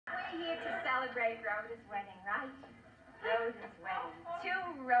here to celebrate Rhoda's wedding, right? Rhoda's wedding. To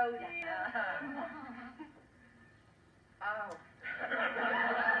Rhoda. Oh.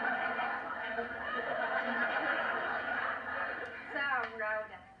 So,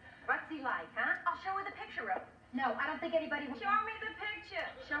 Rhoda, what's he like, huh? I'll show her the picture, Rhoda. No, I don't think anybody will. Show me the picture.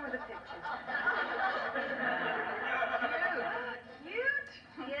 Show her the picture. Cute.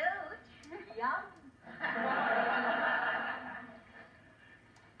 Cute. Yum.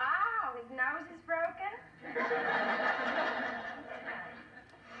 Oh, his nose is broken?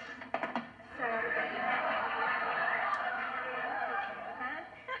 So,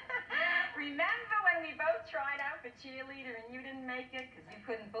 Remember when we both tried out for cheerleader and you didn't make it because you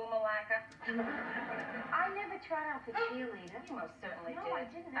couldn't boomalacca? I never tried out for cheerleader. You most certainly No, did. I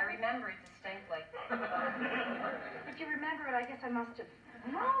didn't. I remember it distinctly. If you remember it, I guess I must have.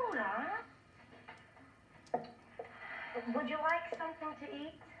 Rhoda? Would you like something to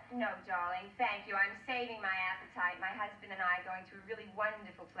eat? No, darling, thank you. I'm saving my appetite. My husband and I are going to a really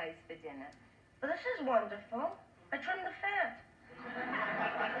wonderful place for dinner. Well, this is wonderful. I trimmed the fat.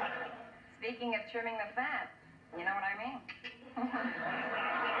 Speaking of trimming the fat, you know what I mean?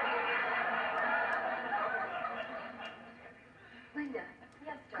 Linda.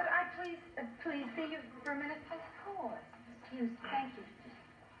 Yes, Could I please see you for a minute? Of course. Excuse me. Thank you.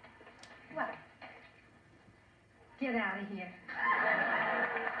 What? Get out of here.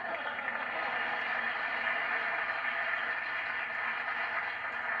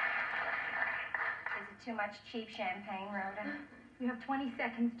 Is it too much cheap champagne, Rhoda? You have 20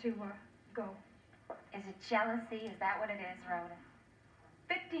 seconds to go. Is it jealousy? Is that what it is, Rhoda?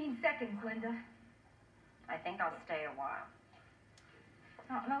 15 seconds, Linda. I think I'll stay a while.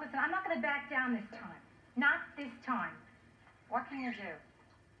 No, listen, I'm not going to back down this time. Not this time. What can you do?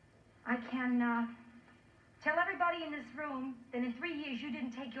 I can, tell everybody in this room that in 3 years you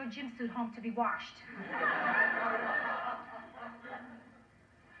didn't take your gym suit home to be washed.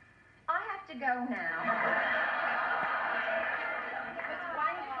 I have to go now. It's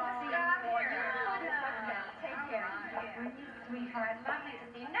wonderful to see you. Take care. Sweetheart, lovely to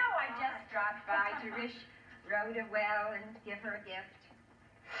see you. No, I just dropped by to wish Rhoda well and give her a gift.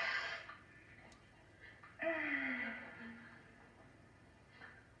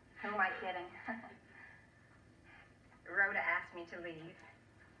 Who am I kidding? Rhoda asked me to leave.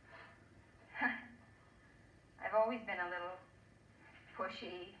 I've always been a little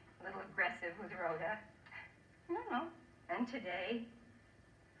pushy, a little aggressive with Rhoda. No. And today,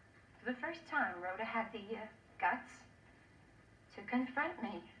 for the first time, Rhoda had the guts to confront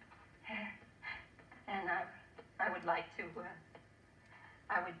me. And I would like to,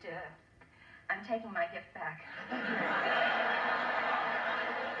 I'm taking my gift back.